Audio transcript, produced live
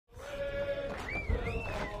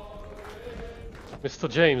Mr.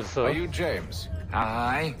 James, sir. Are you James?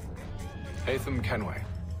 Aye. Hatham Kenway.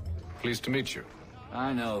 Pleased to meet you.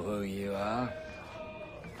 I know who you are.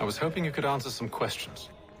 I was hoping you could answer some questions.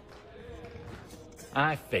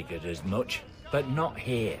 I figured as much, but not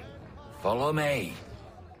here. Follow me.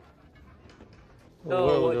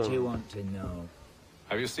 Well What done. do you want to know?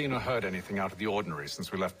 Have you seen or heard anything out of the ordinary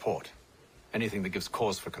since we left port? Anything that gives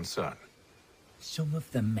cause for concern? Some of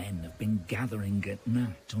the men have been gathering at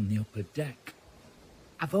night on the upper deck.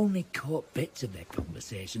 I've only caught bits of their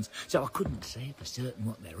conversations, so I couldn't say for certain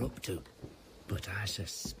what they're up to. But I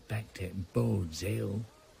suspect it bodes ill.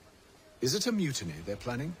 Is it a mutiny they're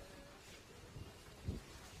planning?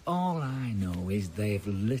 All I know is they've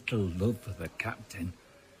little love for the captain.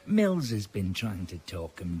 Mills has been trying to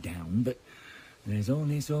talk him down, but there's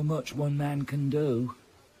only so much one man can do.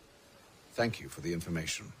 Thank you for the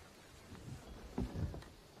information.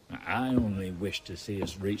 I only wish to see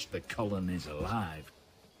us reach the colonies alive.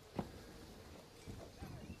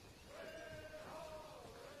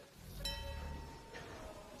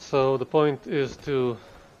 So the point is to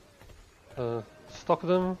stalk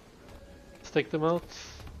them, stake them out.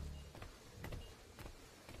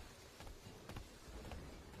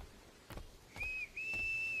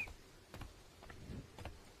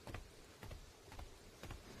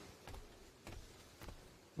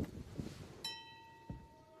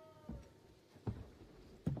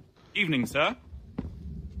 Evening, sir.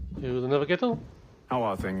 You the navigator? How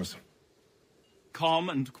are things? Calm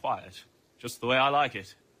and quiet. Just the way I like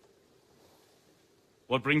it.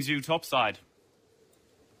 What brings you topside?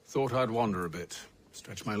 Thought I'd wander a bit.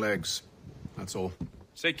 Stretch my legs. That's all.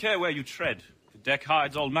 Take care where you tread. The deck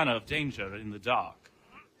hides all manner of danger in the dark.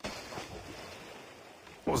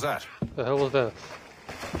 What was that? The hell was that?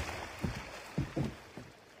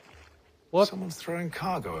 What? Someone's throwing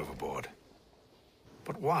cargo overboard.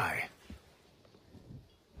 But why?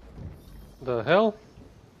 The hell?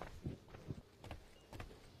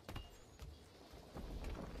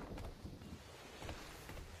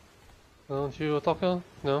 Aren't you a talker?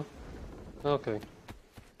 No? Okay.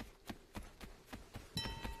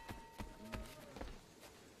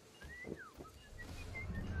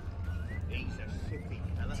 He's a shifty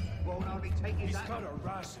fella. Won't only take his He's hat. cut our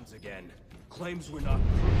rations again. Claims we're not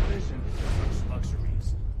provisioned for such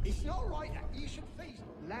luxuries. It's not right that you should feast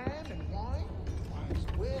lamb and wine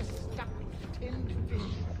whilst we're stuck with tinned fish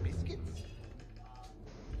and biscuits.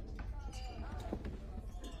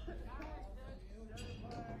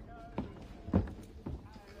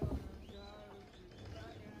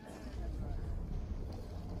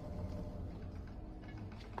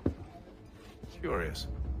 Curious.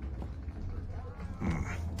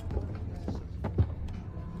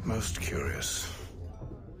 Most curious.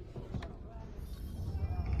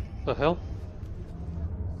 The hell?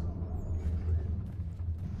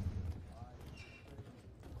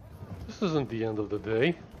 This isn't the end of the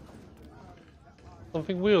day.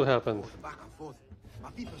 Something weird happened. Back and forth. My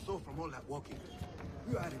people saw from all that walking.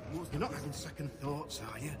 You had it most. You're not having second thoughts,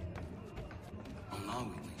 are you? I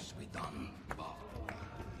know it needs to be done, but...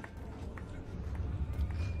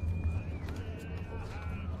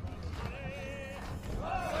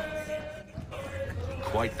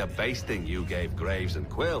 Quite the basting you gave Graves and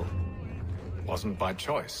Quill. Wasn't by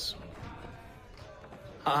choice.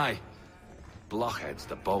 Aye. Blockheads,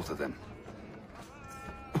 the both of them.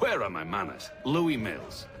 Where are my manners? Louis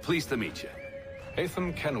Mills. Pleased to meet you.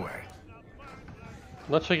 Hatham Kenway.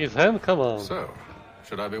 Not shake his hand? Come on. So,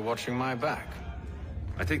 should I be watching my back?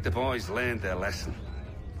 I think the boys learned their lesson.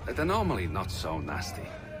 They're normally not so nasty.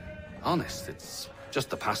 Honest, it's just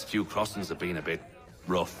the past few crossings have been a bit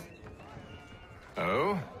rough.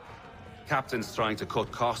 Oh? Captain's trying to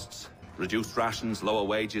cut costs. Reduced rations, lower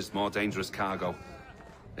wages, more dangerous cargo.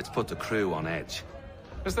 It's put the crew on edge.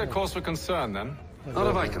 Is there cause for concern, then? Not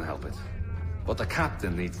if I can help it. But the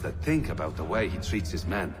captain needs to think about the way he treats his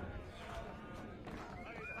men.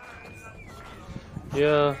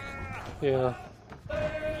 Yeah. Yeah.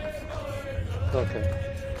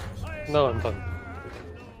 Okay. Now I'm done.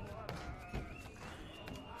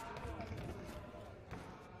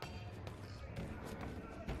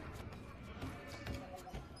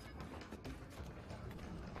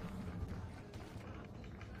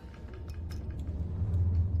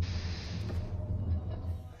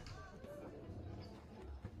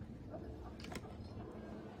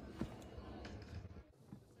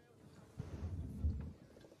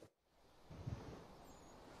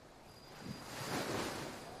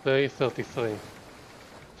 Day 33.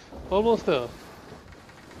 Almost there.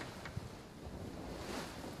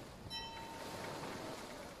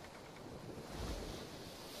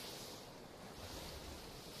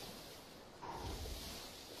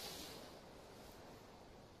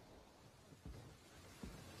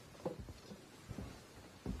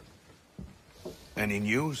 Any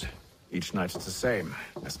news? Each night it's the same.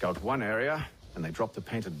 I scout one area, and they drop the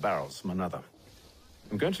painted barrels from another.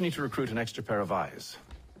 I'm going to need to recruit an extra pair of eyes.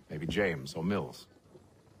 Maybe James or Mills.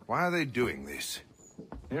 Why are they doing this?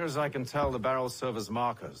 Near as I can tell, the barrels serve as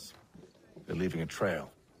markers. They're leaving a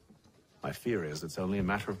trail. My fear is it's only a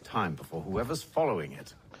matter of time before whoever's following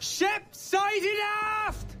it... Ship sighted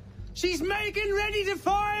aft! She's making ready to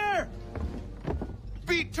fire!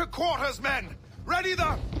 Beat to quarters, men! Ready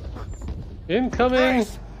the... Incoming!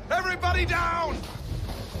 Brace! Everybody down!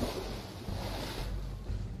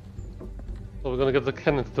 So we're gonna get the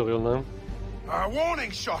cannon tutorial now. A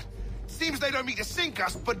warning shot! Seems they don't mean to sink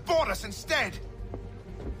us, but board us instead!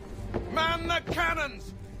 Man the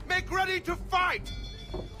cannons! Make ready to fight!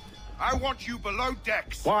 I want you below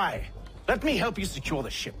decks. Why? Let me help you secure the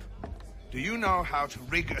ship. Do you know how to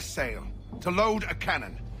rig a sail? To load a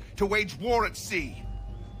cannon? To wage war at sea?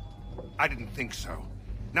 I didn't think so.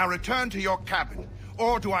 Now return to your cabin,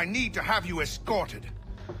 or do I need to have you escorted?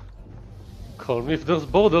 Call me if there's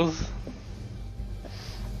borders.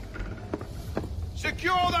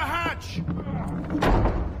 Secure the hatch!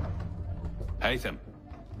 Haytham.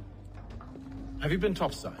 Have you been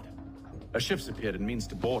topside? A ship's appeared and means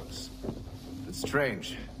to board us. It's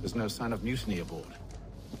strange. There's no sign of mutiny aboard.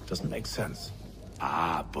 Doesn't make sense.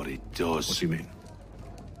 Ah, but it does. What do you mean?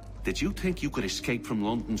 Did you think you could escape from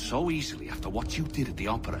London so easily after what you did at the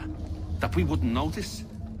opera? That we wouldn't notice?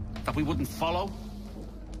 That we wouldn't follow?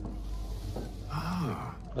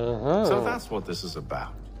 Ah. Uh-huh. So that's what this is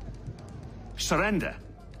about. Surrender,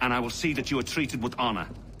 and I will see that you are treated with honor.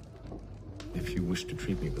 If you wish to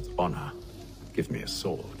treat me with honor, give me a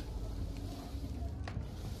sword.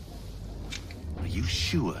 Are you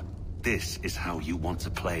sure this is how you want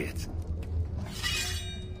to play it?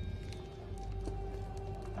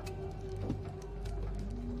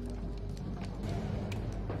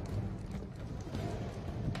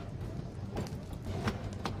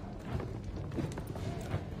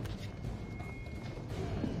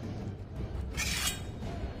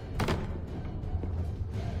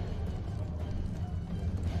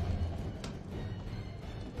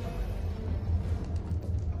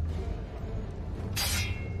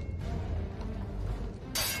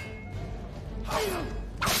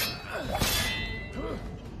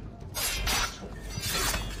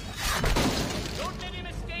 Don't let him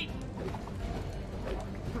escape!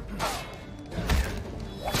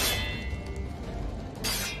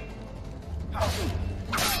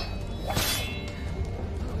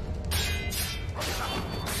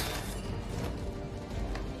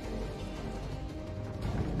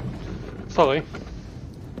 Sorry.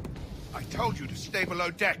 I told you to stay below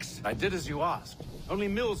decks. I did as you asked. Only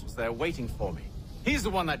Mills was there waiting for me. He's the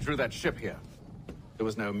one that drew that ship here. There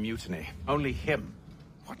was no mutiny. Only him.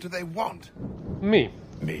 What do they want? Me.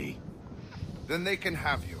 Me. Then they can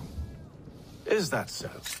have you. Is that so?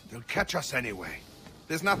 They'll catch us anyway.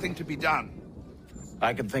 There's nothing to be done.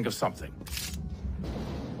 I can think of something.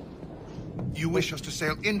 You wish us to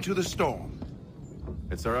sail into the storm?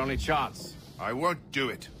 It's our only chance. I won't do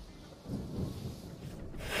it.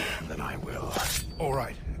 Then I will. All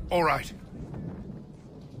right, all right.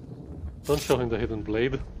 Don't show him the hidden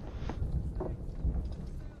blade.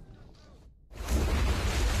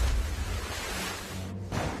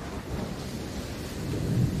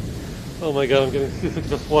 Oh my god, I'm getting seasick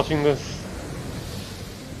just watching this.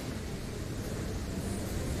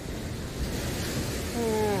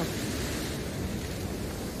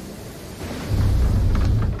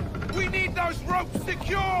 We need those ropes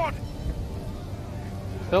secured!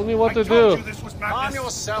 Tell me what to I told do. you this was Calm madness.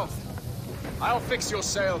 yourself. I'll fix your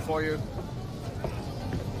sail for you.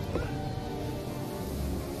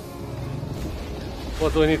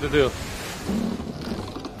 What do I need to do?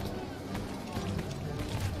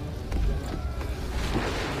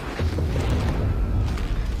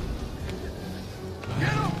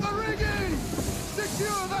 Get off the rigging!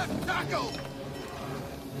 Secure that tackle!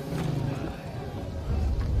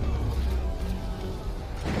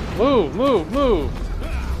 Move, move, move!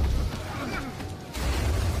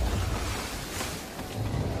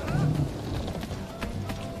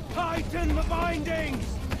 Tighten the bindings!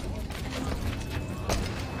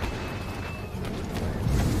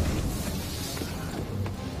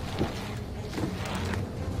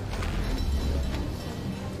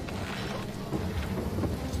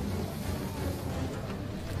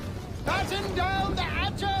 Batten down the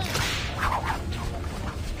hatches!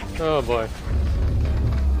 Oh boy.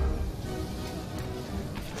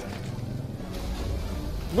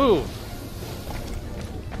 Move!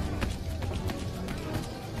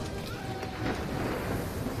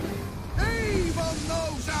 Heave on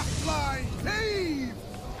those aft lines! Heave!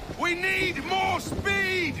 We need more speed!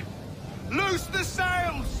 Loose the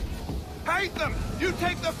sails! Hate them! You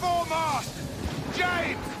take the foremast!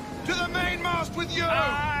 James! To the mainmast with you!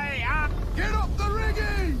 Aye! Get up the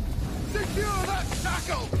rigging! Secure that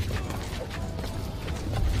tackle!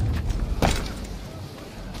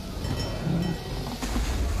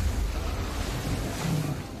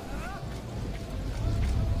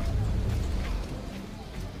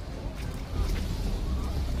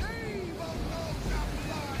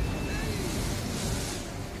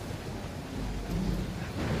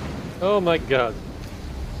 Oh my god.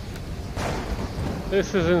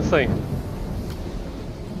 This is insane.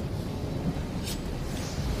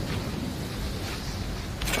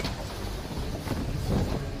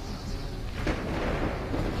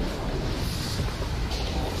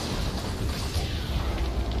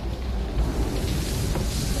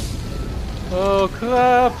 Oh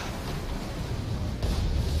crap!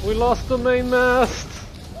 We lost the main mast!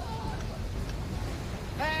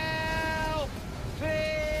 Help!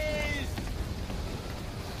 Please!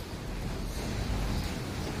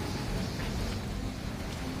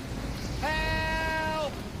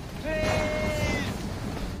 Help! Please!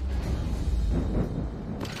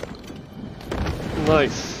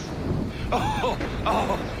 Nice.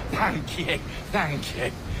 Oh, thank you, thank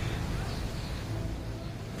you.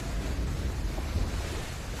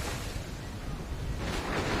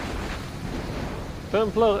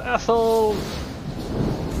 Templar assholes!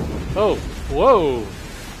 Oh, whoa!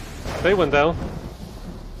 They went down.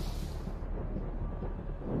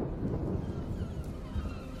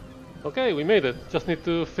 Okay, we made it. Just need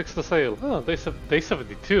to fix the sail. Oh, day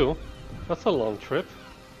 72. That's a long trip.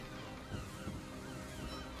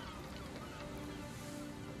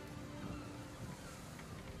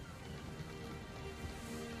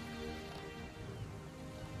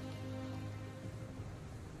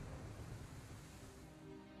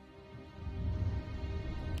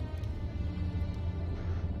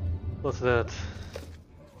 What's that?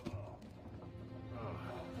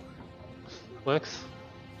 Wax?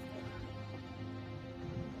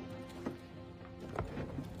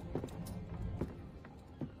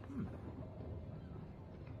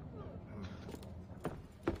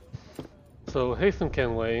 So Hasten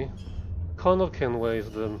Kenway, Connor Kenway is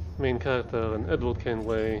the main character, and Edward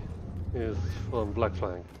Kenway is from Black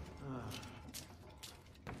Flag.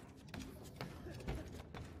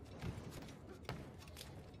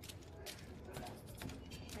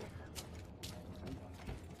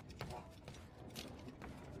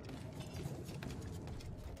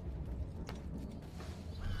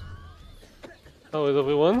 How is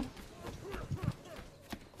everyone?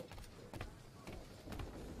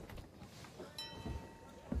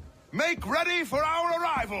 Make ready for our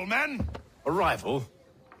arrival, men! Arrival?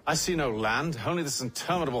 I see no land, only this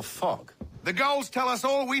interminable fog. The gulls tell us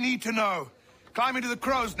all we need to know. Climb into the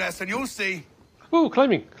crow's nest and you'll see. Ooh,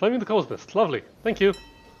 climbing the crow's nest. Lovely. Thank you.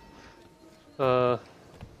 Climb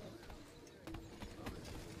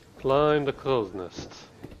the crow's nest.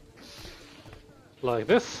 Like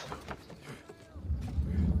this.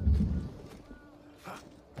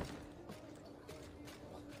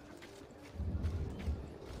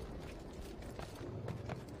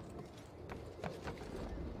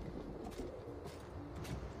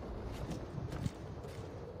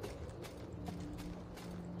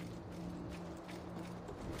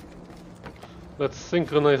 Let's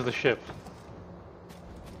synchronize the ship.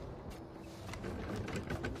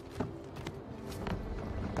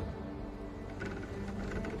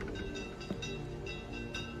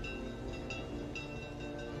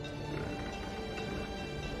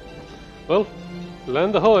 Well,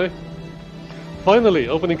 land ahoy! Finally,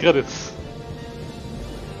 opening credits.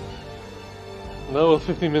 Now we're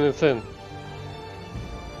 15 minutes in.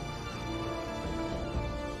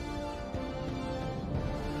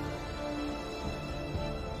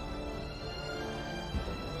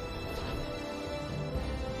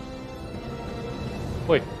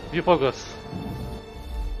 Wait, view progress.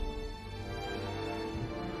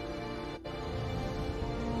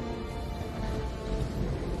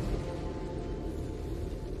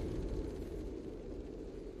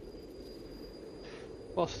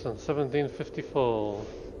 Boston, 1754.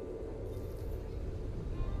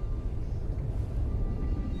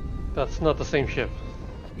 That's not the same ship.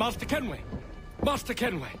 Master Kenway! Master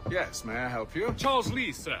Kenway! Yes, may I help you? Charles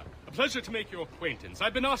Lee, sir. A pleasure to make your acquaintance.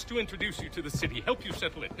 I've been asked to introduce you to the city, help you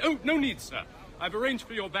settle it. Oh, no need, sir. I've arranged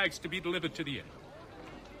for your bags to be delivered to the inn.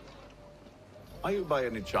 Are you by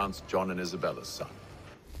any chance John and Isabella's son?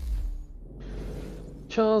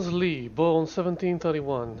 Charles Lee, born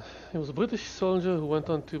 1731. He was a British soldier who went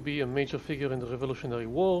on to be a major figure in the Revolutionary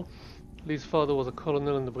War. Lee's father was a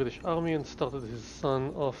colonel in the British Army and started his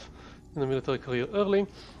son off in a military career early.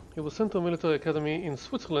 He was sent to a military academy in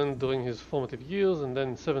Switzerland during his formative years, and then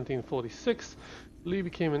in 1746, Lee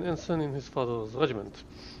became an ensign in his father's regiment.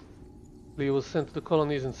 Lee was sent to the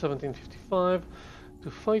colonies in 1755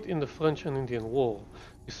 to fight in the French and Indian War.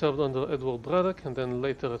 He served under Edward Braddock and then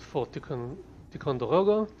later at Fort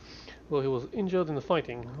Ticonderoga, where he was injured in the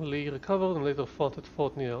fighting. Lee recovered and later fought at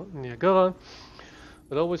Fort Niagara.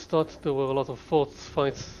 But I always thought there were a lot of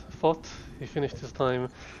fights fought. He finished his time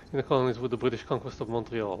in the colonies with the British conquest of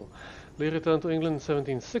Montreal. Lee returned to England in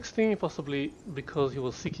 1760, possibly because he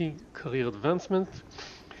was seeking career advancement.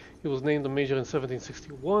 He was named a major in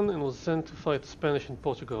 1761 and was sent to fight the Spanish in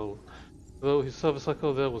Portugal. Though his service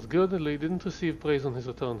record there was good, Lee didn't receive praise on his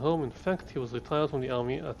return home. In fact, he was retired from the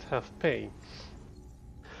army at half pay.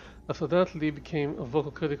 After that, Lee became a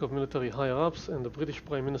vocal critic of military higher-ups and the British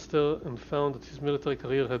Prime Minister, and found that his military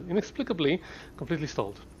career had inexplicably completely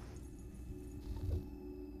stalled.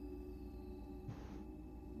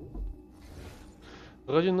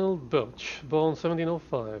 Reginald Birch, born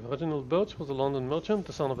 1705. Reginald Birch was a London merchant,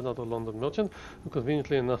 the son of another London merchant, who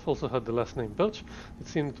conveniently enough also had the last name Birch. It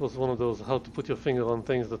seemed it was one of those how to put your finger on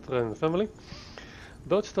things that ran in the family.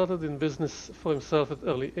 Birch started in business for himself at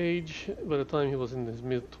early age. By the time he was in his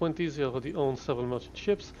mid-20s, he already owned several merchant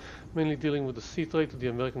ships, mainly dealing with the sea trade to the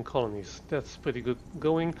American colonies. That's pretty good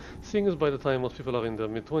going, seeing as by the time most people are in their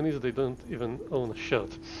mid-20s, they don't even own a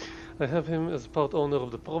shirt. I have him as part owner of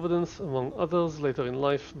the Providence, among others. Later in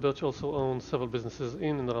life, Birch also owned several businesses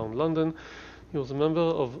in and around London. He was a member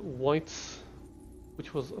of White's,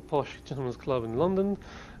 which was a posh gentleman's club in London,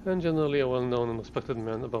 and generally a well-known and respected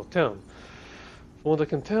man about town. From what I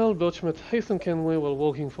can tell, Birch met Haytham Kenway while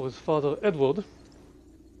working for his father, Edward.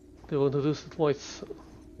 They were introduced at White's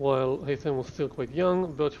while Haytham was still quite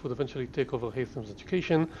young. Birch would eventually take over Haytham's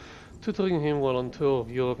education, tutoring him while on tour of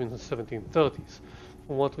Europe in the 1730s.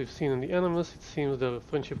 From what we've seen in the Animus, it seems their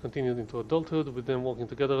friendship continued into adulthood, with them working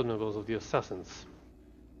together as members of the Assassins.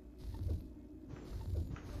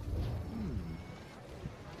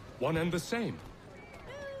 One and the same.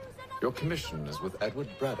 Your commission is with Edward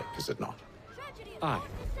Braddock, is it not? Aye.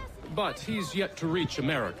 But he's yet to reach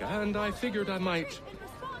America, and I figured I might...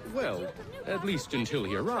 Well, at least until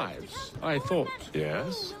he arrives. I thought...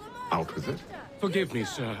 Yes? Out with it. Forgive me,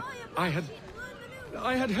 sir. I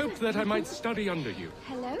had hoped that I might study under you.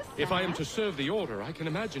 Hello, sir. If I am to serve the Order, I can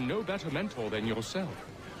imagine no better mentor than yourself.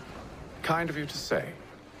 Kind of you to say,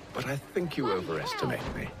 but I think you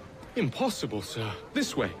overestimate me. Impossible, sir.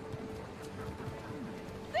 This way.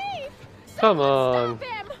 Thief! Come on. Stop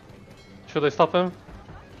him! Should I stop him?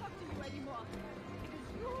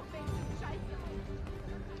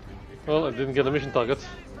 Well, I didn't get a mission target.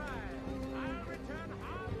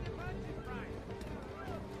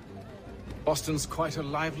 Boston's quite a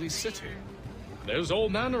lively city. There's all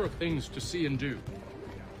manner of things to see and do.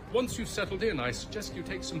 Once you've settled in, I suggest you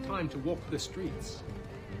take some time to walk the streets.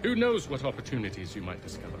 Who knows what opportunities you might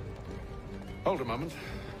discover. Hold a moment.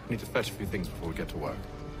 I need to fetch a few things before we get to work.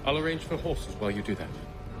 I'll arrange for horses while you do that.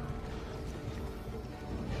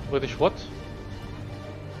 British what?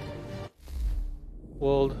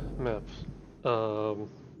 World map.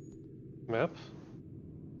 Map?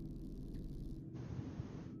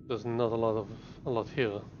 There's not a lot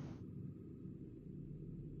here.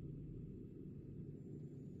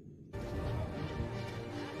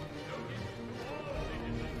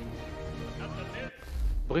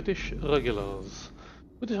 British regulars.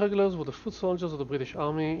 British regulars were the foot soldiers of the British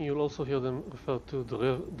Army. You'll also hear them referred to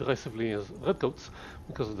derisively as redcoats,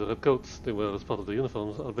 because of the redcoats they wear as part of the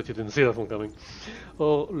uniforms. I'll bet you didn't see that one coming.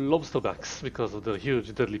 Or lobsterbacks, because of their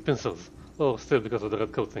huge deadly pincers. Or still because of the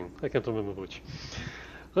redcoat thing. I can't remember which.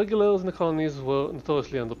 Regulars in the colonies were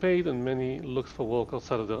notoriously underpaid, and many looked for work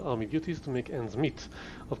outside of their army duties to make ends meet.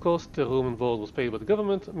 Of course, their room and board was paid by the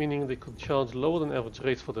government, meaning they could charge lower than average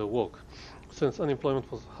rates for their work. Since unemployment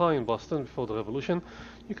was high in Boston before the Revolution,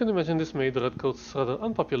 you can imagine this made the redcoats rather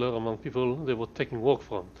unpopular among people they were taking work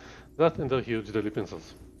from. That and their huge deadly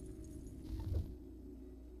pincers.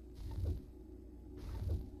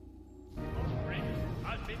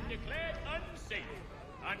 Has been declared unsafe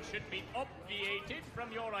and should be obviated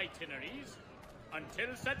from your itineraries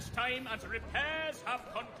until such time as repairs have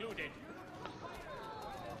concluded.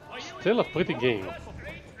 Still a pretty game.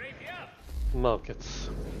 Markets.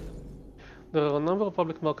 There are a number of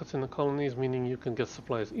public markets in the colonies, meaning you can get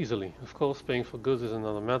supplies easily. Of course, paying for goods is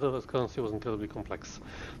another matter, as currency was incredibly complex.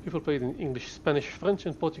 People paid in English, Spanish, French,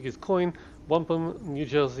 and Portuguese coin, wampum, New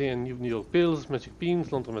Jersey and New York bills, magic beans,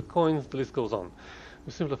 laundromat coins, the list goes on.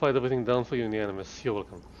 We simplified everything down for you in the Animus. You're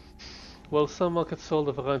welcome. While some markets sold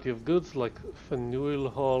a variety of goods, like Faneuil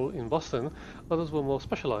Hall in Boston, others were more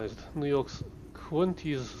specialized. New York's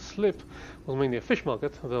Quinty's Slip was mainly a fish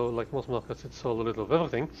market, though like most markets it sold a little of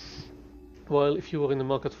everything. While if you were in the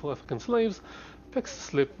market for African slaves, Peck's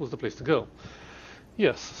Slip was the place to go.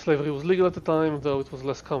 Yes, slavery was legal at the time, though it was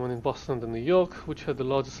less common in Boston than New York, which had the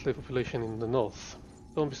largest slave population in the north.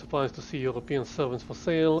 Don't be surprised to see European servants for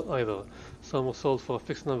sale either. Some were sold for a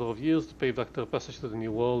fixed number of years to pay back their passage to the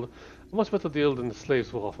New World, a much better deal than the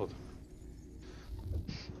slaves were offered.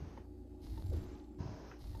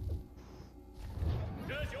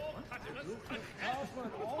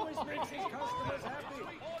 Always makes his customers happy.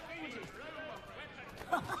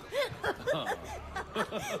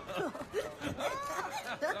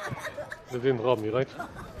 They didn't rob me, right?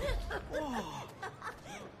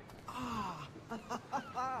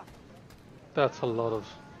 That's a lot of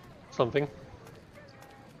something.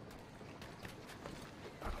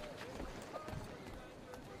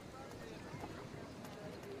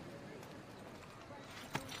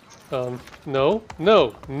 No,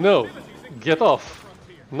 no, no! Get off!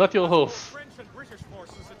 Not your horse.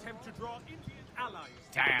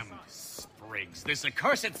 Damn sprigs. This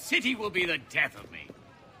accursed city will be the death of me.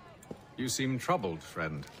 You seem troubled,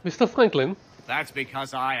 friend. Mr. Franklin? That's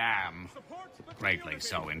because I am. Greatly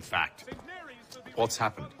so, in fact. What's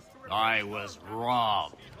happened? I was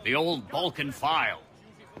robbed. The old Balkan file.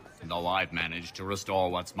 Though I've managed to restore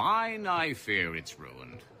what's mine, I fear it's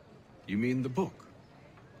ruined. You mean the book?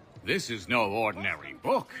 This is no ordinary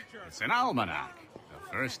book. It's an almanac.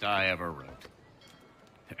 The first I ever wrote.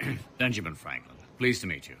 Benjamin Franklin, pleased to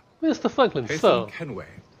meet you. Mr. Franklin, sir. Kenway.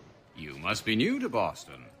 You must be new to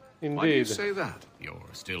Boston. Indeed. Why do you say that? You're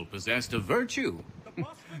still possessed of virtue.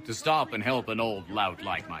 To stop and help an old lout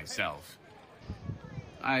like myself.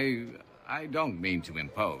 I don't mean to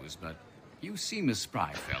impose, but you seem a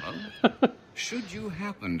spry fellow. Should you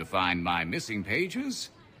happen to find my missing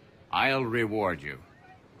pages, I'll reward you.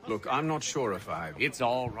 Look, I'm not sure if It's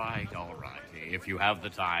all right, all right. If you have the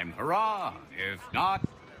time, hurrah! If not,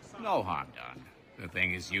 no harm done. The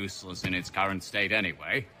thing is useless in its current state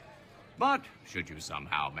anyway. But should you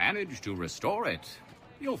somehow manage to restore it,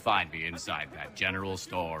 you'll find me inside that general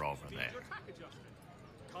store over there.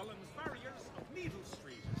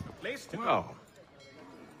 Well,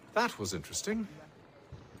 that was interesting.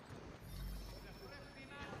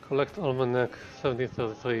 Collect Almanac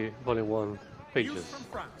 1733, Volume 1, pages. From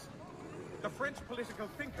France. The French political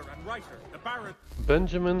thinker and writer, the Baron...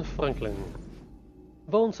 Benjamin Franklin.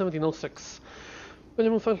 Born 1706.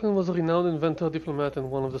 Benjamin Franklin was a renowned inventor, diplomat,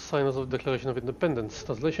 and one of the signers of the Declaration of Independence.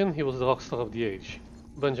 Translation, he was the rock star of the age.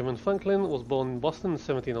 Benjamin Franklin was born in Boston in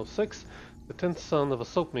 1706, the 10th son of a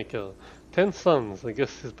soap maker. 10 sons, I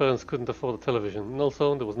guess his parents couldn't afford a television, and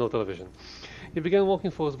also there was no television. He began working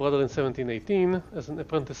for his brother in 1718 as an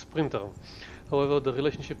apprentice printer. However, the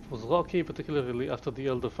relationship was rocky, particularly after the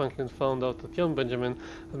elder Franklin found out that young Benjamin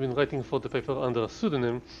had been writing for the paper under a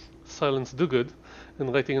pseudonym, Silence Dogood,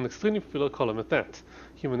 and writing an extremely popular column at that.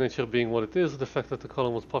 Human nature being what it is, the fact that the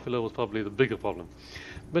column was popular was probably the bigger problem.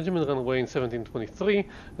 Benjamin ran away in 1723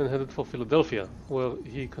 and headed for Philadelphia, where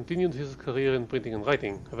he continued his career in printing and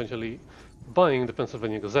writing, eventually buying the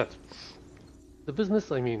Pennsylvania Gazette. The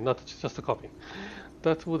business, I mean, not just a copy.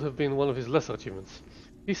 That would have been one of his lesser achievements.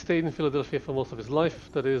 He stayed in Philadelphia for most of his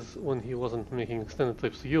life, that is, when he wasn't making extended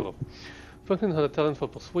trips to Europe. Franklin had a talent for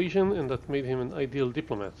persuasion, and that made him an ideal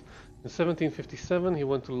diplomat. In 1757, he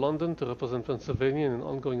went to London to represent Pennsylvania in an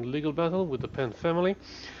ongoing legal battle with the Penn family.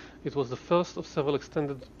 It was the first of several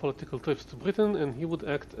extended political trips to Britain, and he would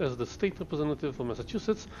act as the state representative for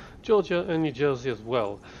Massachusetts, Georgia, and New Jersey as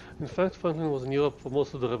well. In fact, Franklin was in Europe for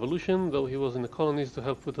most of the Revolution, though he was in the colonies to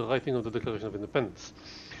help with the writing of the Declaration of Independence.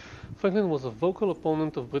 Franklin was a vocal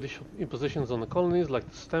opponent of British impositions on the colonies, like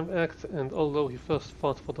the Stamp Act, and although he first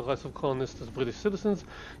fought for the rights of colonists as British citizens,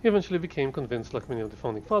 he eventually became convinced, like many of the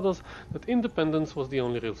founding fathers, that independence was the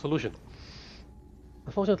only real solution.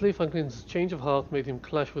 Unfortunately, Franklin's change of heart made him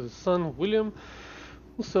clash with his son, William,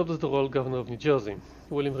 who served as the royal governor of New Jersey.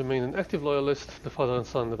 William remained an active loyalist. The father and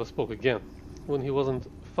son never spoke again. When he wasn't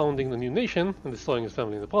founding the new nation and destroying his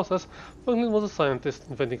family in the process, Franklin was a scientist,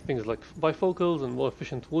 inventing things like bifocals and more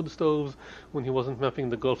efficient wood stoves when he wasn't mapping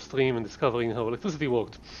the Gulf Stream and discovering how electricity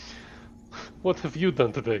worked. What have you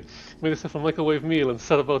done today? Made yourself a microwave meal and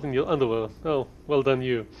sat about in your underwear. Oh, well done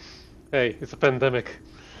you. Hey, it's a pandemic.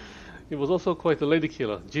 He was also quite a lady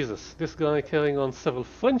killer. Jesus, this guy carrying on several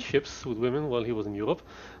friendships with women while he was in Europe.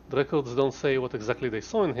 The records don't say what exactly they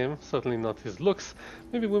saw in him, certainly not his looks.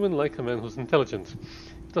 Maybe women like a man who's intelligent.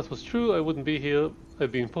 If that was true, I wouldn't be here.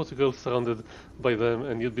 I'd be in Portugal surrounded by them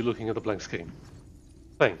and you'd be looking at a blank screen.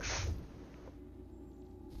 Thanks.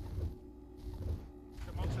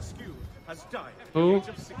 has died at Who the age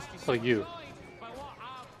of 66. are you?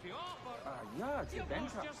 Yeah, it's a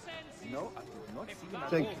banker. No, I did not see him at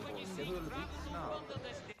Thank all for several weeks now.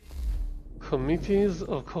 Committees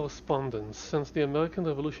of correspondence. Since the American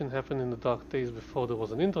Revolution happened in the dark days before there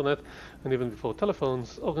was an internet and even before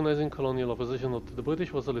telephones, organizing colonial opposition to the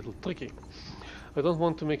British was a little tricky. I don't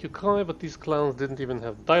want to make you cry, but these clowns didn't even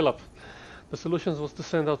have dial-up. The solution was to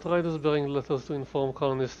send out riders bearing letters to inform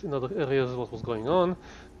colonists in other areas what was going on.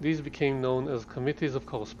 These became known as committees of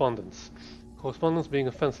correspondence. Correspondence being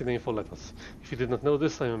a fancy name for letters. If you did not know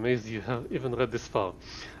this, I'm amazed you have even read this far.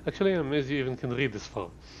 Actually, I'm amazed you even can read this far.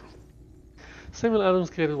 Samuel Adams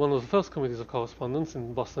created one of the first committees of correspondence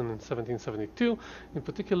in Boston in 1772. In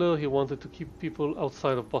particular, he wanted to keep people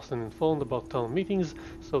outside of Boston informed about town meetings,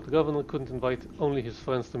 so the governor couldn't invite only his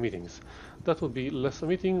friends to meetings. That would be less a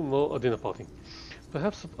meeting, more a dinner party.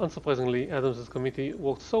 Perhaps unsurprisingly, Adams's committee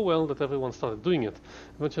worked so well that everyone started doing it.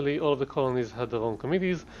 Eventually, all of the colonies had their own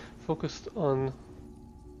committees, focused on,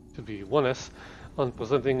 to be 1S, on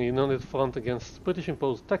presenting a united front against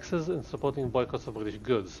British-imposed taxes and supporting boycotts of British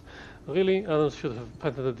goods. Really, Adams should have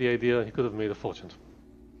patented the idea. He could have made a fortune.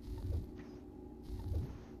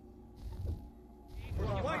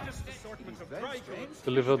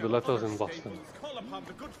 Delivered the letters in Boston. Call upon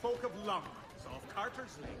the good folk of Long, off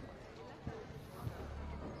Carter's Lane.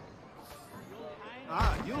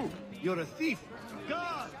 Ah, you're a thief.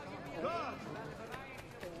 God! God!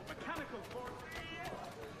 Mechanical force.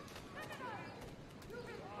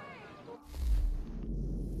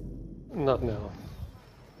 Not now.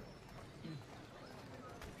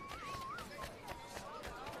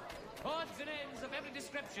 Odds and ends of every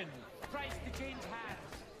description. Price to change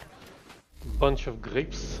hands. Bunch of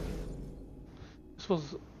grapes. This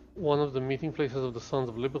was one of the meeting places of the Sons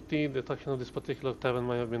of Liberty. The attraction of this particular tavern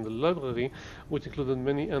might have been the library, which included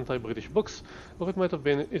many anti-British books, or it might have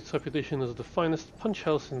been its reputation as the finest punch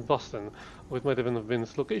house in Boston, or it might even have been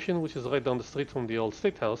its location, which is right down the street from the old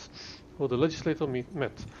State House, where the legislature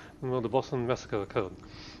met, and where the Boston Massacre occurred,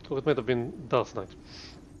 or it might have been Darth Night.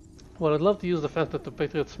 While I'd love to use the fact that the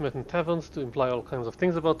Patriots met in taverns to imply all kinds of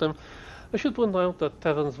things about them, I should point out that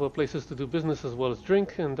taverns were places to do business as well as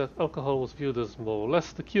drink, and that alcohol was viewed as more or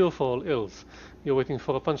less the cure for all ills. You're waiting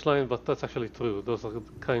for a punchline, but that's actually true. Those are the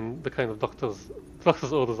kind of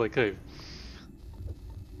doctor's orders I crave.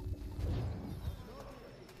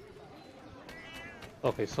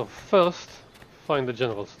 Okay, so first, find the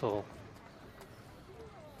general store.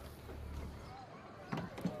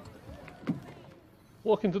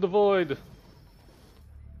 Walk into the void!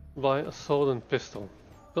 Buy a sword and pistol.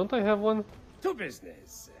 Don't I have one? To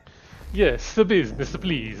business. Yes, the business,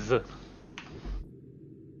 please.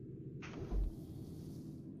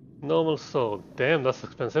 Normal sword. Damn, that's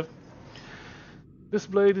expensive. This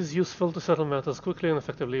blade is useful to settle matters quickly and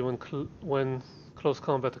effectively when close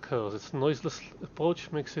combat occurs. Its noiseless approach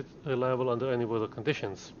makes it reliable under any weather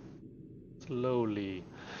conditions. Slowly.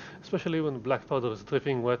 Especially when the black powder is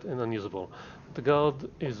dripping wet and unusable. The guard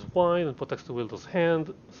is wide and protects the wielder's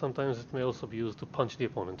hand. Sometimes it may also be used to punch the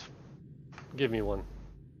opponent. Give me one.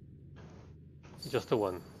 Just a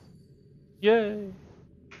one. Yay!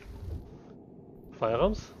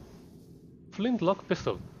 Firearms? Flintlock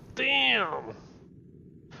pistol. Damn!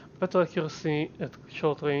 Better accuracy at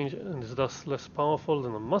short range and is thus less powerful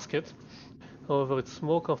than a musket. However, it's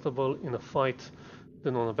more comfortable in a fight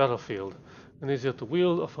than on a battlefield, and easier to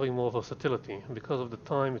wield, offering more versatility. Because of the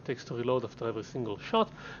time it takes to reload after every single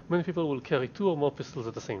shot, many people will carry 2 or more pistols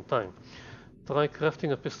at the same time. Try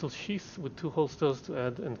crafting a pistol sheath with 2 holsters to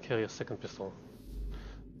add and carry a second pistol.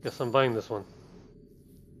 Guess I'm buying this one.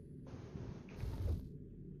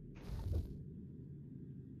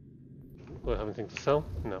 Do I have anything to sell?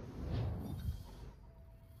 No.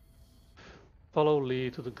 Follow Lee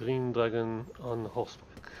to the Green Dragon on horseback.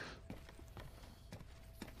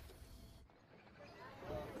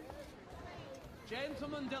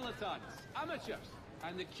 Gentlemen dilettantes, amateurs,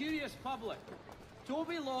 and the curious public,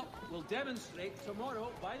 Toby Locke will demonstrate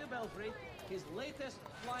tomorrow by the Belfry his latest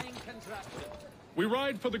flying contraption. We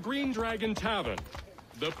ride for the Green Dragon Tavern.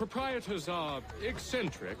 The proprietors are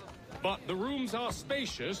eccentric, but the rooms are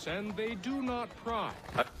spacious and they do not pry.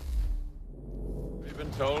 We've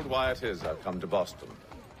been told why it is I've come to Boston.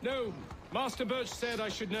 No, Master Birch said I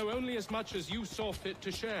should know only as much as you saw fit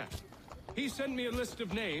to share. He sent me a list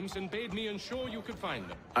of names and bade me ensure you could find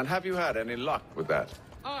them. And have you had any luck with that?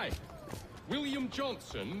 Aye. William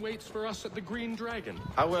Johnson waits for us at the Green Dragon.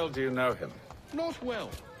 How well do you know him? Not well,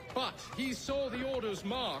 but he saw the order's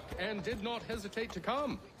mark and did not hesitate to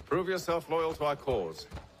come. Prove yourself loyal to our cause.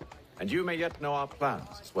 And you may yet know our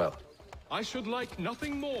plans as well. I should like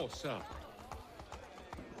nothing more, sir.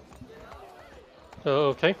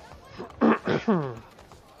 Okay.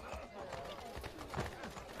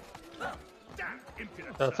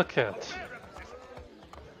 That's a cat.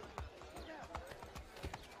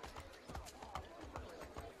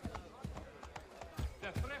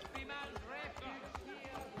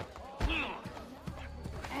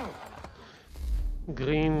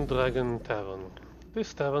 Green Dragon Tavern.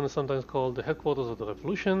 This tavern is sometimes called the headquarters of the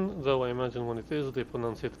revolution, though I imagine when it is they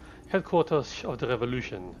pronounce it headquarters of the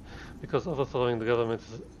revolution, because overthrowing the government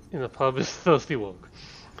in a pub is thirsty work.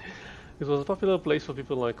 It was a popular place for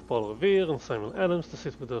people like Paul Revere and Samuel Adams to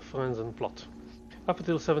sit with their friends and plot. Up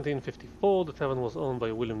until 1754, the tavern was owned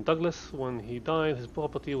by William Douglas. When he died, his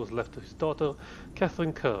property was left to his daughter,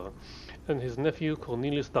 Catherine Kerr, and his nephew,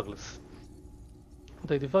 Cornelius Douglas.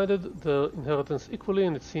 They divided their inheritance equally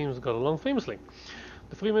and it seems got along famously.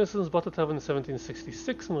 The Freemasons bought the tavern in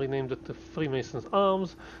 1766 and renamed it the Freemasons'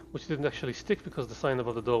 Arms, which didn't actually stick because the sign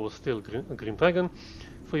above the door was still a green dragon.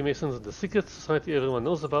 Freemasons, the secret society everyone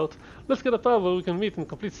knows about. Let's get a pub where we can meet in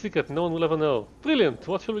complete secret, no one will ever know. Brilliant!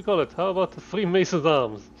 What shall we call it? How about the Freemasons'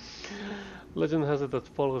 Arms? Legend has it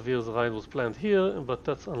that Paul Revere's ride was planned here, but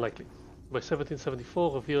that's unlikely. By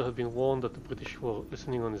 1774, Revere had been warned that the British were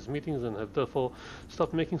listening on his meetings and had therefore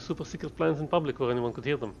stopped making super secret plans in public where anyone could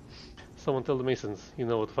hear them. Someone tell the Masons, you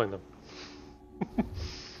know where to find them.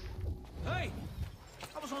 Hey!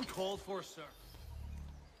 I was uncalled for, sir.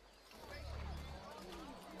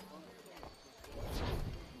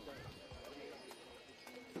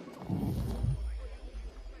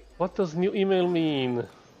 What does new email mean?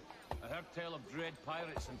 I heard tell of dread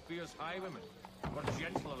pirates and fierce highwaymen. We're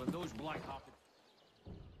gentler than those black-hearted.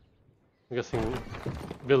 I'm guessing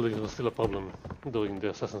buildings was still a problem during the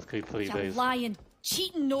Assassin's Creed 3 You days. lying,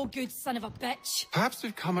 cheating, no good son of a bitch. Perhaps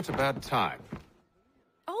we've come at a bad time.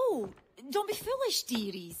 Oh, don't be foolish,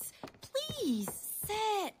 dearies. Please,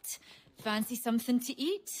 sit. Fancy something to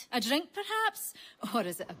eat? A drink, perhaps? Or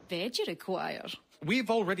is it a bed you require? We've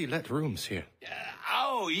already let rooms here.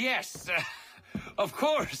 Oh, yes. Of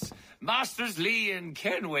course. Masters Lee and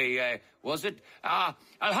Kenway, was it? I'll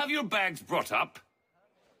have your bags brought up.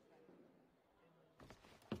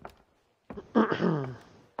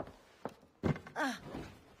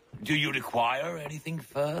 Do you require anything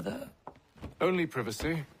further? Only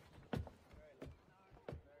privacy.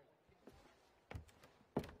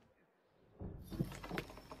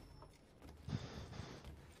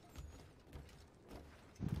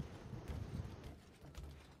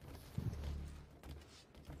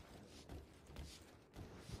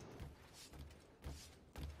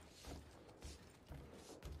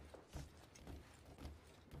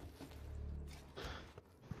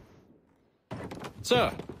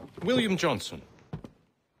 Sir, William Johnson.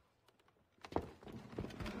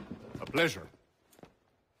 A pleasure.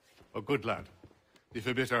 A good lad, if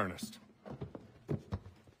a bit earnest.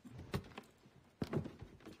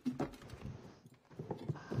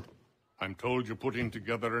 I'm told you're putting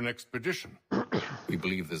together an expedition. We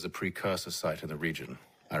believe there's a precursor site in the region.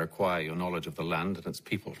 I require your knowledge of the land and its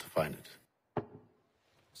people to find it.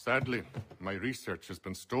 Sadly, my research has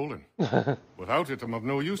been stolen. Without it, I'm of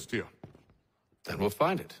no use to you. Then we'll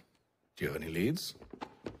find it. Do you have any leads?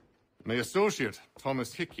 My associate,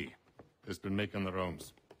 Thomas Hickey, has been making the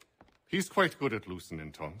rounds. He's quite good at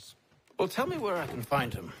loosening tongues. Well, tell me where I can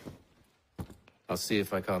find him. I'll see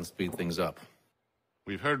if I can't speed things up.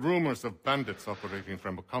 We've heard rumors of bandits operating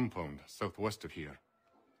from a compound southwest of here.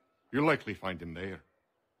 You'll likely find him there.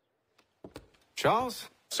 Charles?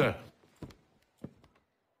 Sir.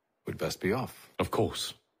 We'd best be off. Of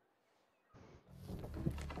course.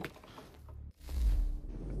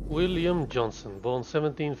 William Johnson, born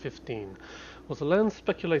 1715, was a land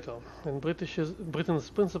speculator and Britain's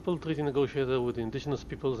principal treaty negotiator with the indigenous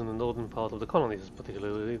peoples in the northern part of the colonies,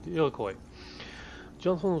 particularly the Iroquois.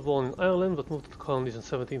 Johnson was born in Ireland but moved to the colonies in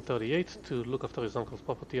 1738 to look after his uncle's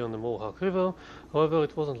property on the Mohawk River. However,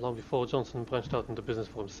 it wasn't long before Johnson branched out into business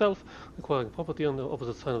for himself, acquiring property on the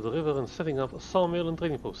opposite side of the river and setting up a sawmill and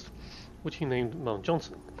trading post, which he named Mount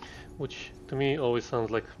Johnson, which to me always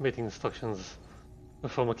sounds like mating instructions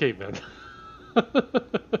from a caveman.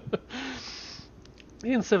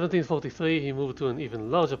 In 1743, he moved to an even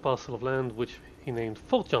larger parcel of land, which he named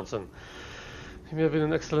Fort Johnson. He may have been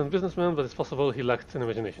an excellent businessman, but it's possible he lacked an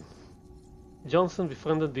imagination. Johnson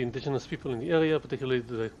befriended the indigenous people in the area, particularly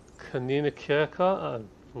the Kaninekeka,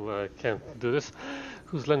 I can't do this,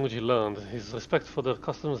 whose language he learned. His respect for their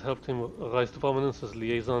customs helped him rise to prominence as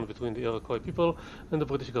liaison between the Iroquois people and the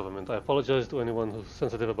British government. I apologize to anyone who's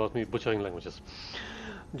sensitive about me butchering languages.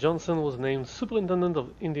 Johnson was named Superintendent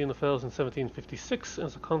of Indian Affairs in 1756.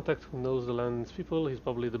 As a contact who knows the land and its people, he's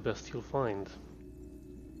probably the best you'll find.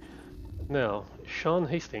 Now, Sean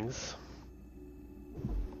Hastings.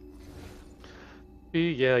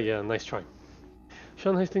 Yeah, nice try.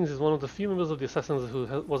 Sean Hastings is one of the few members of the Assassins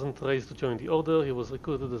who wasn't raised to join the Order. He was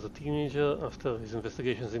recruited as a teenager after his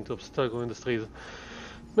investigations into Abstergo Industries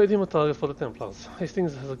made him a target for the Templars.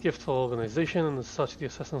 Hastings has a gift for organization, and as such the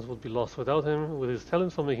Assassins would be lost without him. With his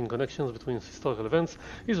talent for making connections between historical events,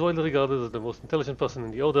 he is widely regarded as the most intelligent person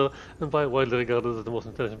in the Order, and by widely regarded as the most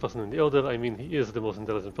intelligent person in the Order, I mean he is the most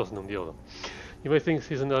intelligent person in the Order. You may think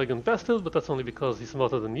he's an arrogant bastard, but that's only because he's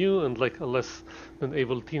smarter than you, and like a less than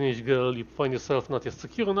able teenage girl, you find yourself not yet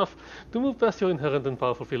secure enough to move past your inherent and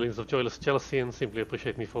powerful feelings of joyless jealousy and simply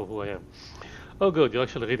appreciate me for who I am. Oh good, you're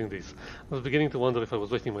actually reading these. I was beginning to wonder if I was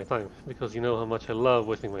wasting my time, because you know how much I love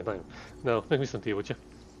wasting my time. Now, make me some tea, would you?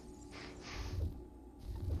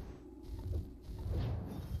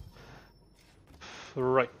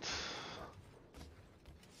 Right.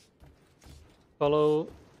 Follow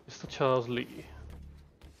Mr. Charles Lee.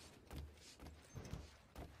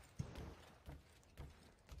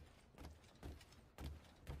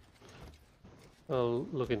 I'll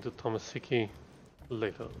look into Thomas Hickey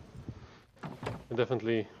later. I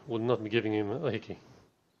definitely would not be giving him a hickey.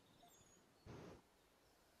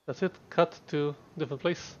 That's it. Cut to different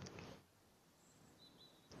place.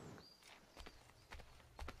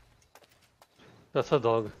 That's a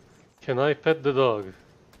dog. Can I pet the dog?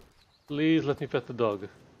 Please let me pet the dog.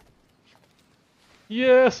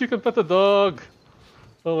 Yes, you can pet the dog!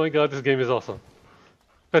 Oh my god, this game is awesome.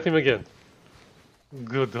 Pet him again.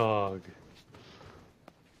 Good dog.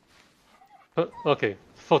 Okay,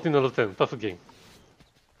 14 out of 10. Perfect game.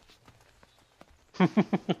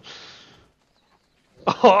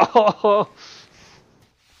 Oh!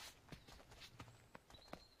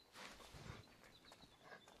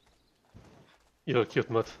 You're a cute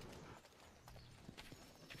mutt.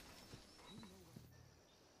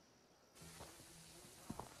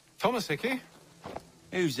 Thomas Hickey?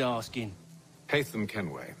 Who's asking? Haytham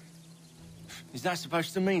Kenway. Is that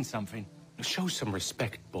supposed to mean something? Show some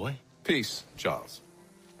respect, boy. Peace, Charles.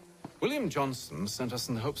 William Johnson sent us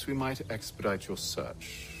in the hopes we might expedite your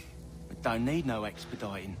search. We don't need no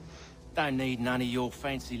expediting. Don't need none of your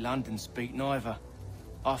fancy London speak neither.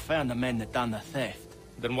 I found the men that done the theft.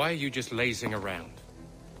 Then why are you just lazing around?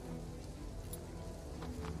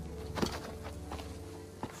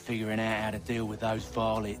 Figuring out how to deal with those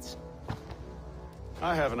varlets.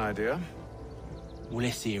 I have an idea. Well,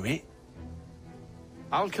 let's hear it.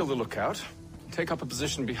 I'll kill the lookout, take up a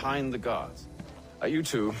position behind the guards. You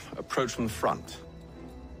two approach from the front.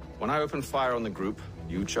 When I open fire on the group,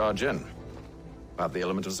 you charge in. Have the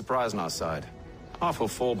element of surprise on our side. Half will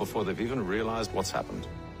fall before they've even realized what's happened.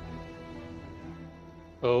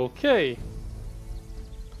 Okay.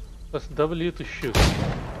 Press W to shoot.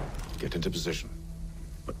 Get into position.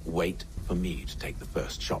 But wait for me to take the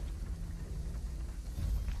first shot.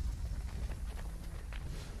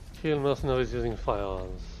 Kill mercenaries using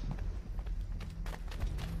firearms.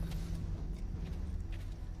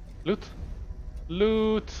 Loot.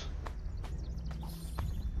 Loot.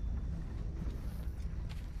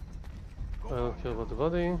 I don't care about the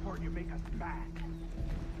body.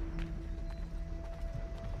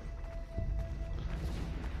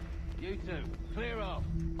 You two, clear off.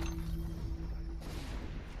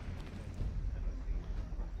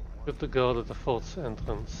 Put the guard at the fort's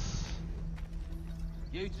entrance.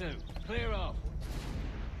 You two, clear off.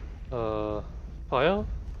 Fire?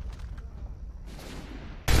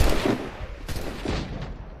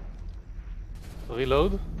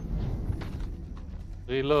 Reload?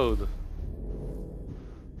 Reload.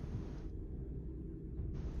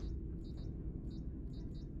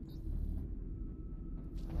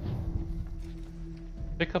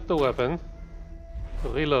 Pick up the weapon.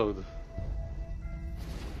 Reload.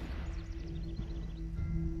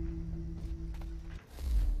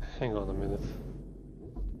 Hang on a minute.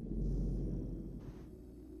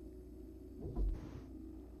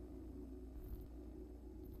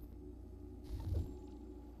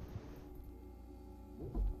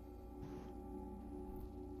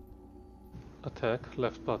 Attack,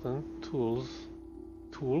 left button, tools,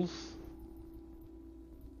 tools,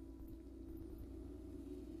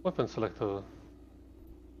 weapon selector.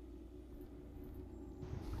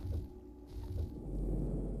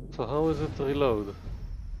 So how is it to reload?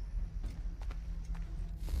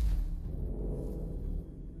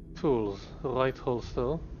 Tools, right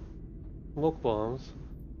holster, smoke bombs,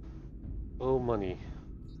 throw money.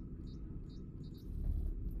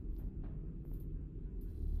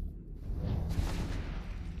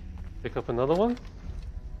 Pick up another one.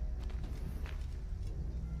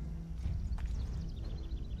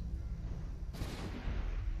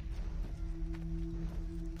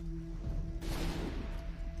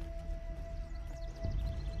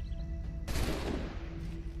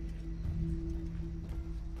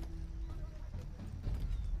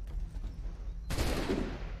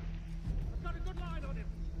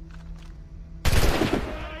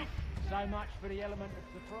 So much for the element of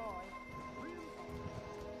surprise.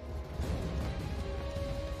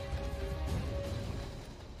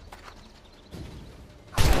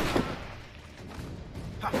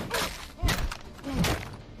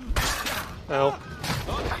 Ow.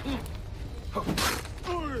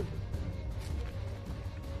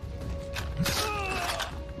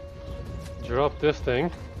 Drop this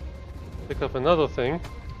thing. Pick up another thing.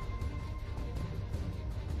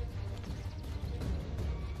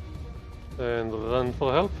 And run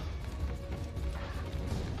for help.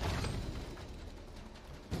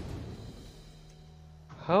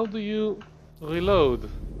 How do you reload?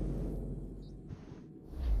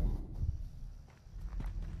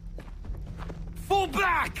 Fall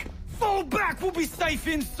back! Fall back! We'll be safe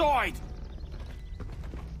inside!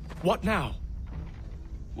 What now?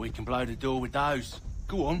 We can blow the door with those.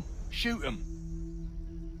 Go on, shoot them.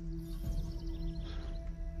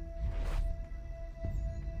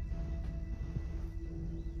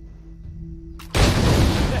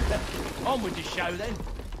 On with the show then.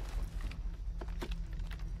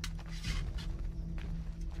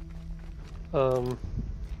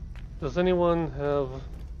 Does anyone have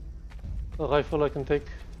a rifle I can take?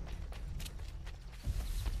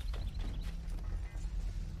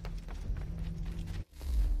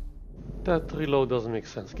 That reload doesn't make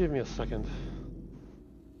sense. Give me a second.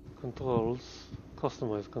 Controls.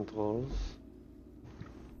 Customize controls.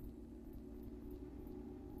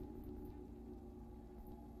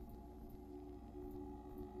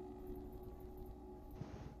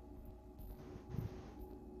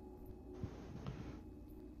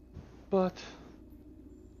 But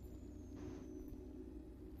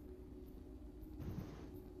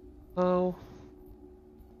how?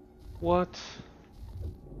 What?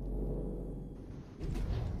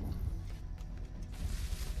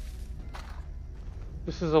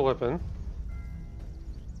 This is a weapon.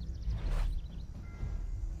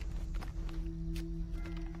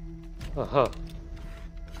 Aha.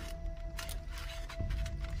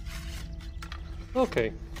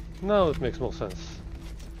 Okay, now it makes more sense.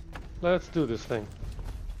 Let's do this thing.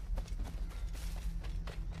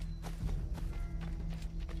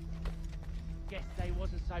 Guess they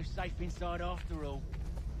wasn't so safe inside after all.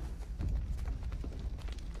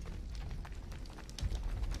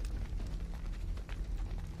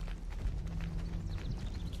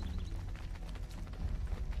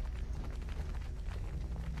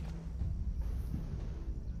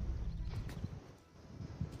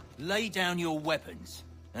 Lay down your weapons,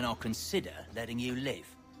 and I'll consider letting you live.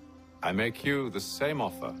 I make you the same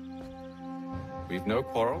offer. We've no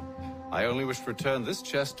quarrel. I only wish to return this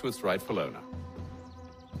chest to its rightful owner.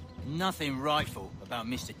 Nothing rightful about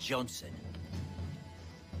Mr. Johnson.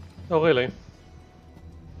 Oh, really?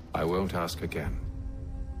 I won't ask again.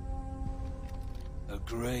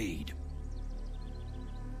 Agreed.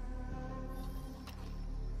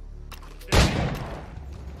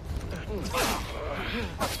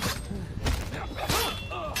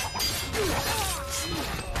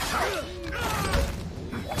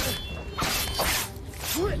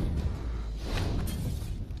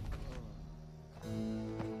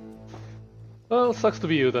 Well, sucks to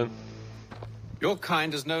be you then. Your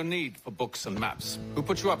kind has no need for books and maps. Who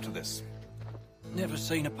put you up to this? Never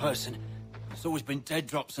seen a person. It's always been dead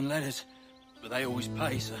drops and letters. But they always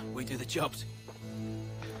pay, so we do the jobs.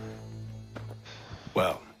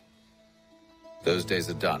 Well, those days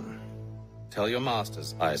are done. Tell your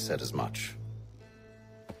masters I said as much.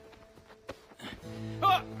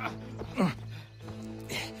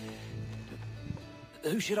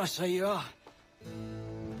 Who should I say you are?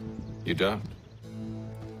 You don't?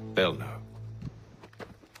 They'll know.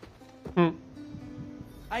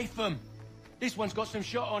 Atham, this one's got some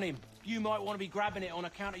shot on him. You might want to be grabbing it on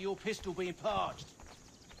account of your pistol being parched.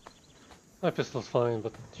 My pistol's fine,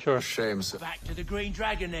 but sure. Shame, sir. Back to the Green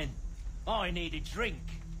Dragon then. I need a drink.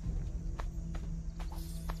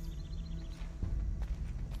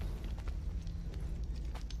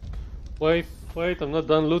 Wait, I'm not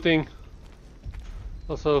done looting.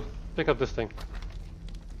 Also, pick up this thing.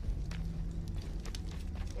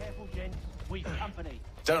 Careful, gents. We've company.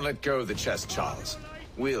 Don't let go of the chest, Charles.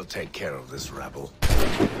 We'll take care of this rabble.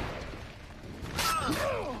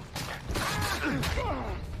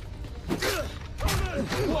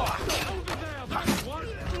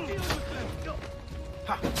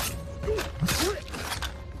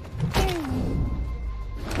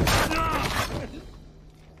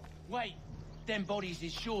 Wait, them bodies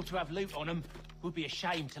is sure to have loot on them. Would be a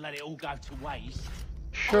shame to let it all go to waste.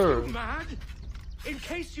 Sure. Are you mad? In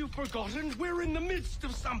case you've forgotten, we're in the midst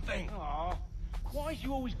of something. Aw, why's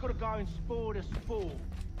you always got to go and spoil the sport?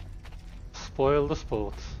 Spoil the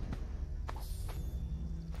sport.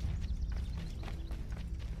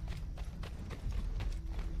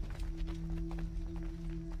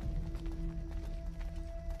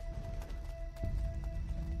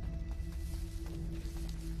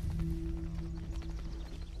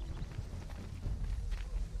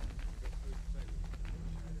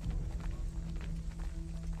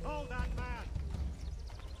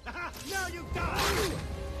 Now you die!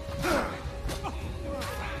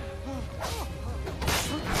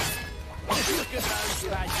 Look at those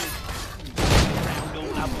badges. Round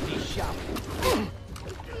all up on his shop.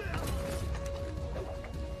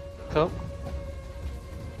 Come.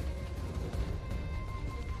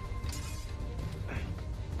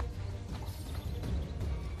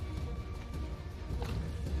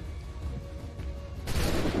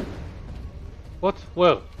 What?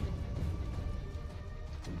 Where?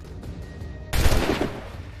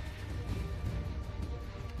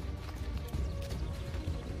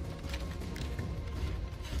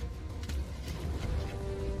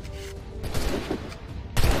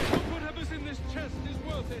 Whatever's in this chest is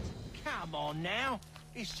worth it. Come on now.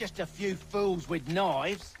 It's just a few fools with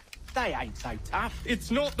knives. They ain't so tough. It's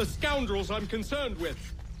not the scoundrels I'm concerned with.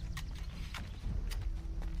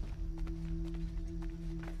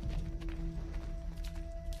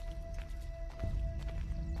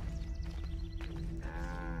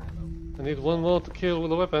 I need one more to kill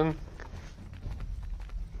with a weapon.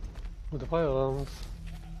 With the firearms.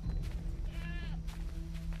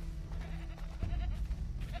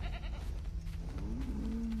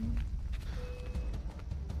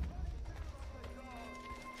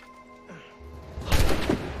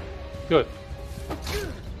 Good.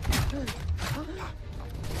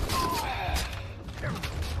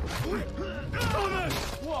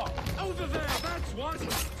 What? Over there, that's what!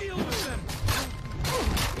 Deal with them!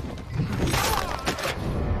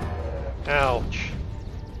 Ouch.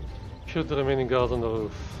 Shoot the remaining guards on the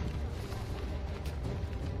roof.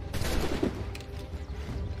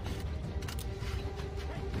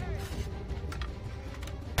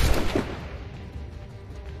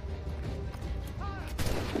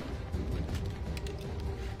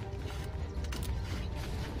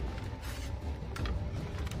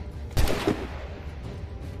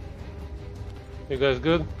 You guys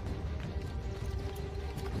good?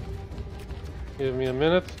 Give me a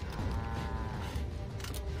minute.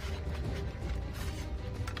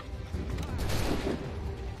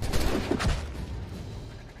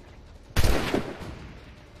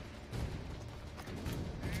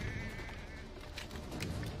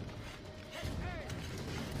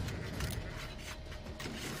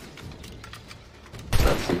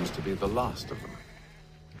 That seems to be the last of them.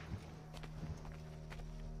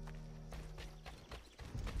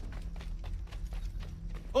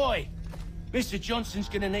 Oi! Mr. Johnson's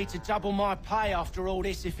gonna need to double my pay after all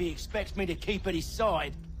this if he expects me to keep at his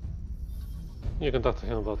side. You can talk to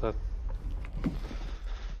him about that.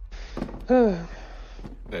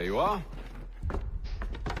 There you are.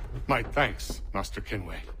 My thanks, Master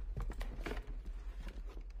Kenway.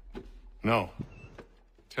 No.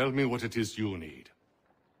 Tell me what it is you need.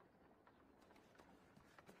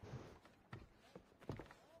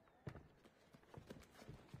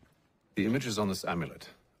 The images on this amulet,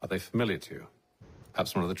 are they familiar to you?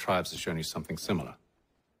 Perhaps one of the tribes has shown you something similar.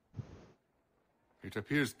 It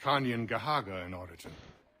appears Kanyan Gahaga in origin.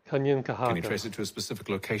 Kanyan Gahaga. Can you trace it to a specific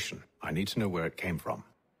location? I need to know where it came from.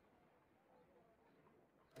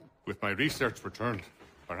 With my research returned,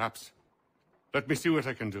 perhaps. Let me see what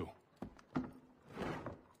I can do.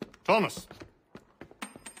 Thomas!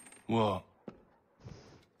 What?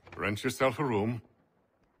 Rent yourself a room.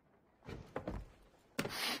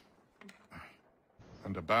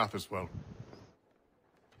 And a bath as well.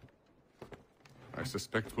 I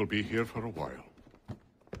suspect we'll be here for a while.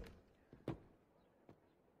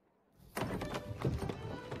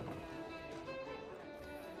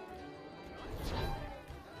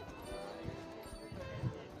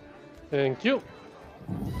 Thank you.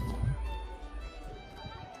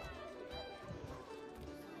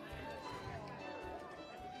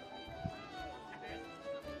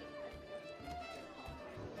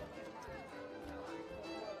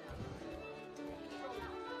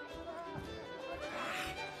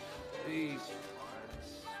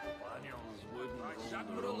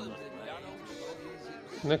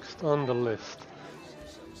 Next on the list.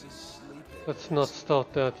 Let's not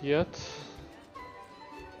start that yet.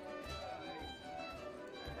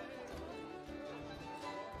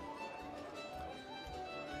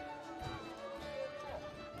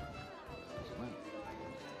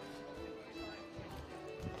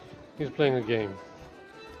 He's playing a game.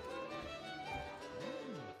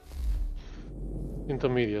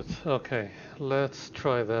 Intermediate. Okay, let's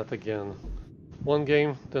try that again. One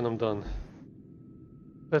game, then I'm done.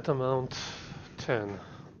 Bet amount 10.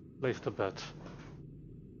 Place the bet.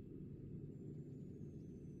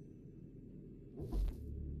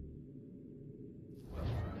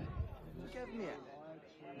 Give me it.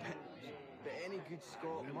 But any good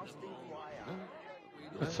Scot must inquire.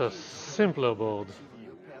 It's a simpler board.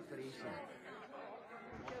 perforation.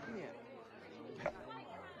 Forgive me,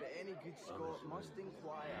 but any good Scot must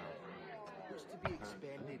inquire. What's to be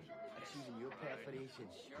expended achieving your perforation?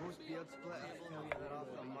 Most beard splitters tell you they're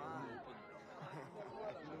after man.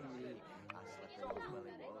 No me, I slip in with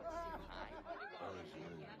Willie Wallace. Aye.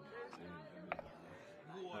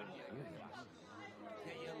 Go on, you bastard.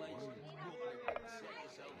 Get your legs set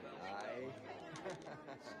yourself out. Aye.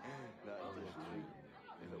 That'd be a treat.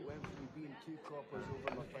 If it went for me being 2 coppers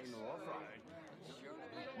over my final offer.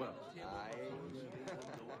 Well, aye.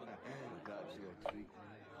 That's your treat.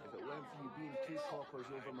 If it went for you being 2 coppers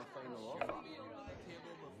over my final offer.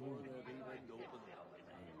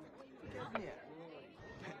 Forgive me.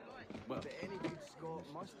 Well, but any good Scot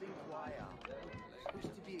must inquire. What's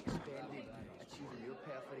to be expended achieving your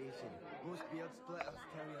perforation? Most beard splitters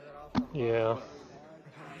tell you they're after. Yeah.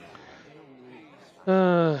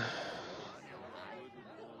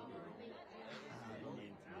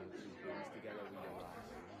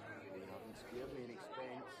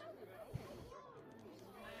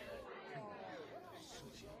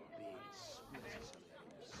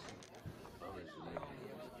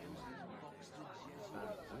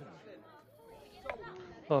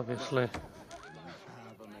 Obviously.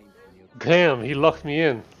 Damn, he locked me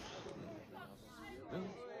in.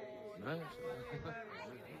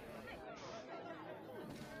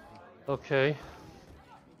 Okay.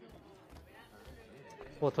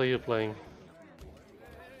 What are you playing?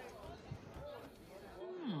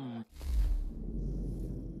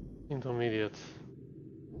 Intermediate.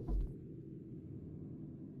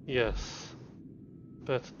 Yes.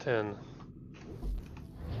 Bet 10.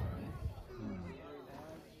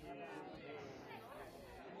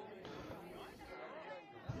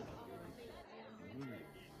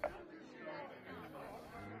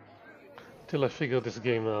 Till I figure this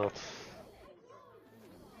game out.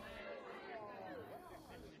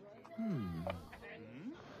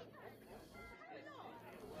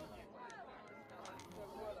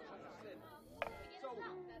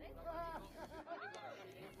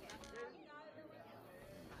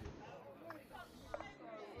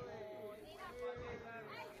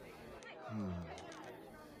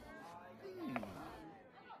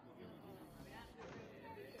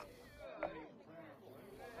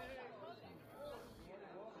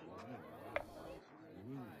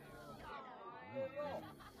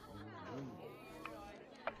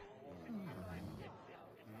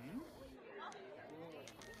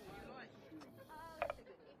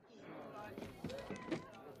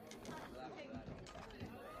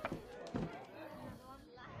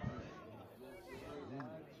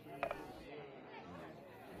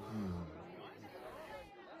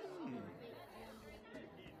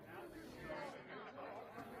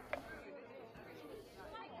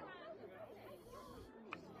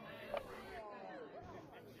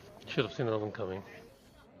 Should have seen that one coming.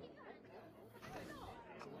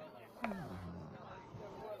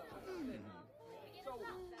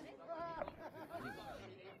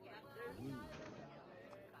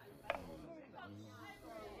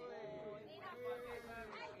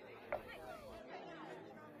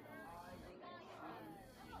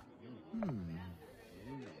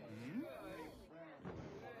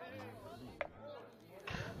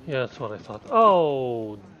 Yeah, that's what I thought.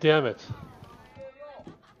 Oh, damn it.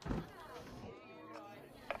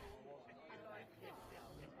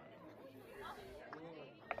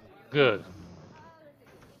 Good.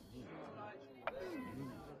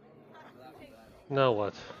 Now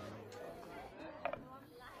what?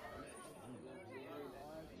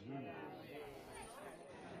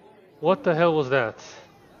 What the hell was that?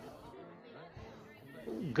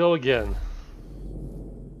 Go again.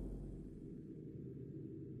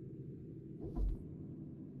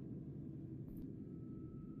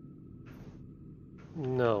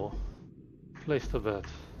 No. Place the bet.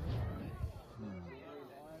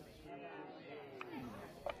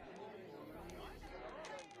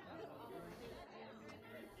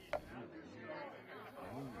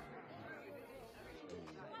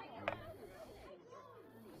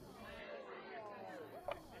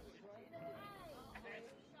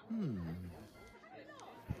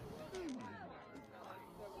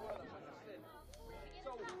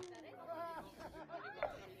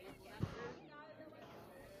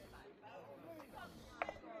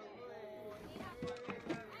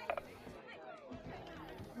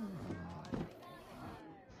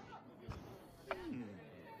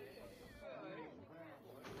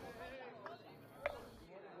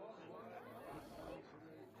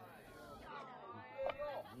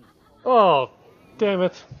 Oh, damn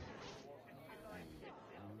it.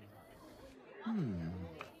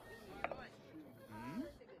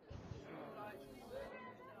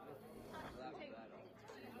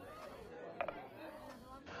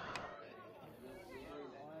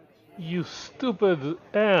 You stupid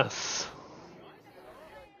ass.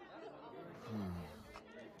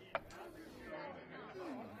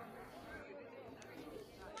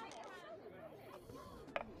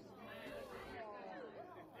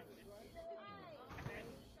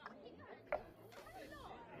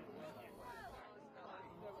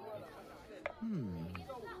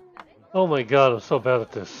 Oh my god, I'm so bad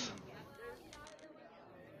at this.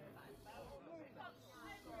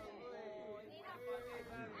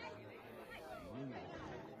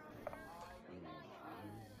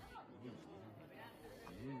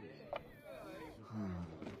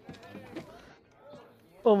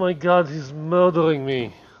 Oh my god, he's murdering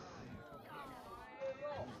me.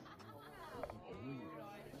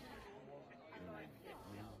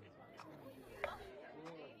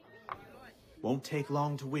 Won't take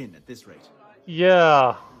long to win at this rate.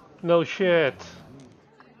 Yeah, no shit.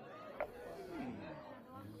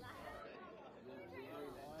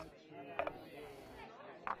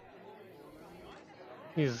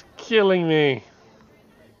 He's killing me.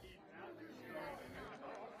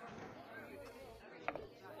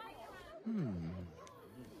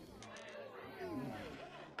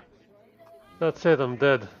 That's it, I'm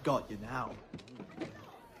dead. Got you now.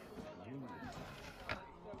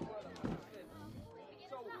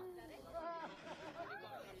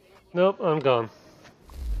 Nope, I'm gone.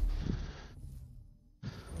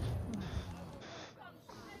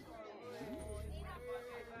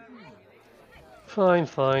 Fine,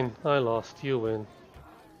 fine. I lost. You win.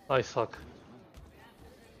 I suck.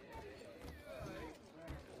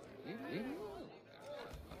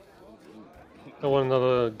 I want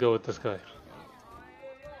another go at this guy.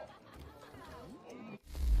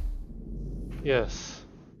 Yes.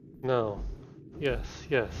 No. Yes,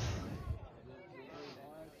 yes.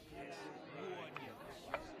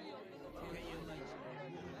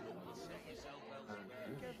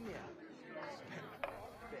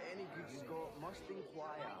 But any good Scot must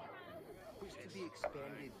inquire. Who's to be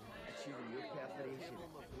expended, achieving your perforation?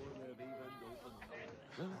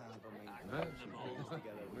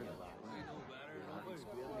 Together we are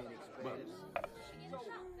square main expense.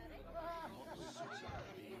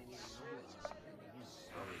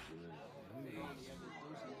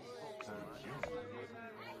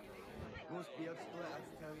 Most beard splitters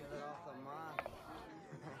tell you they're off the mark.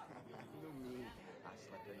 No me, I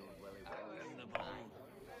slip in on Willie Wallace.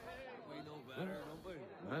 We know better, don't we?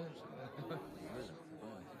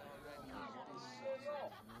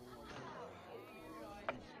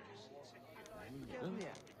 Come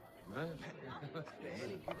here.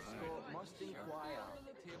 Any good Scot must inquire.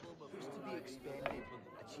 Who's to be expended,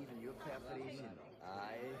 achieving your perforation?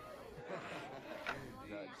 Aye.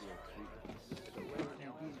 That's your treat. So when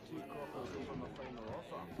you beat 2 coppers over my final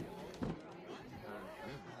offer?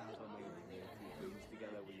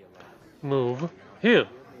 Move. Here.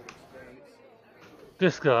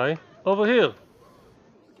 This guy. Over here.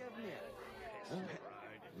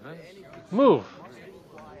 Move.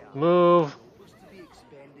 Move.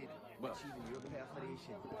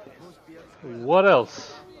 What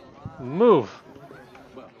else? Move.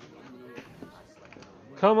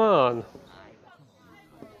 Come on.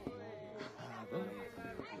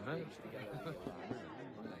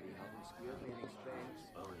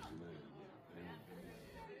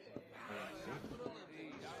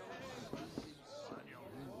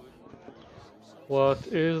 What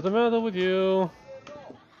is the matter with you?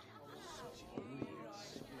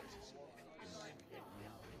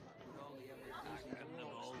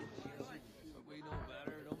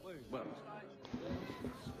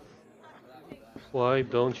 Why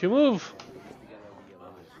don't you move?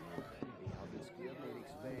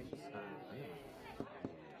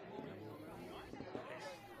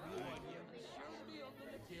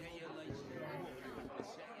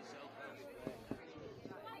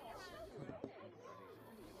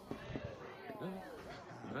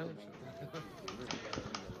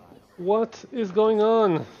 What is going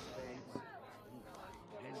on?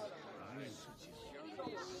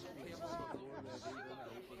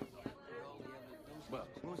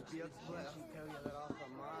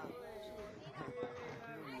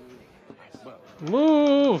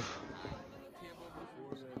 Move!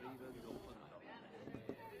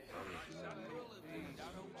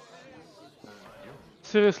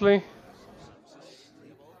 Seriously?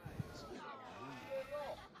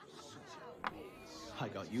 I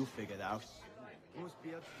got you figured out.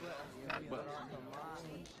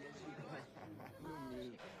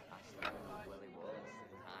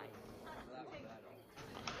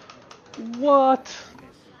 What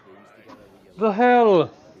the hell?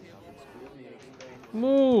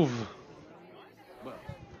 Move!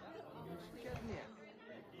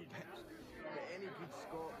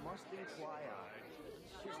 must inquire.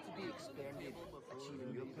 Just to be expanded,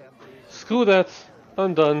 achieving your perfection. Screw that.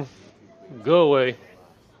 I'm done. Go away.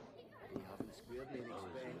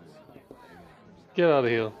 Get out of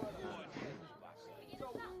here.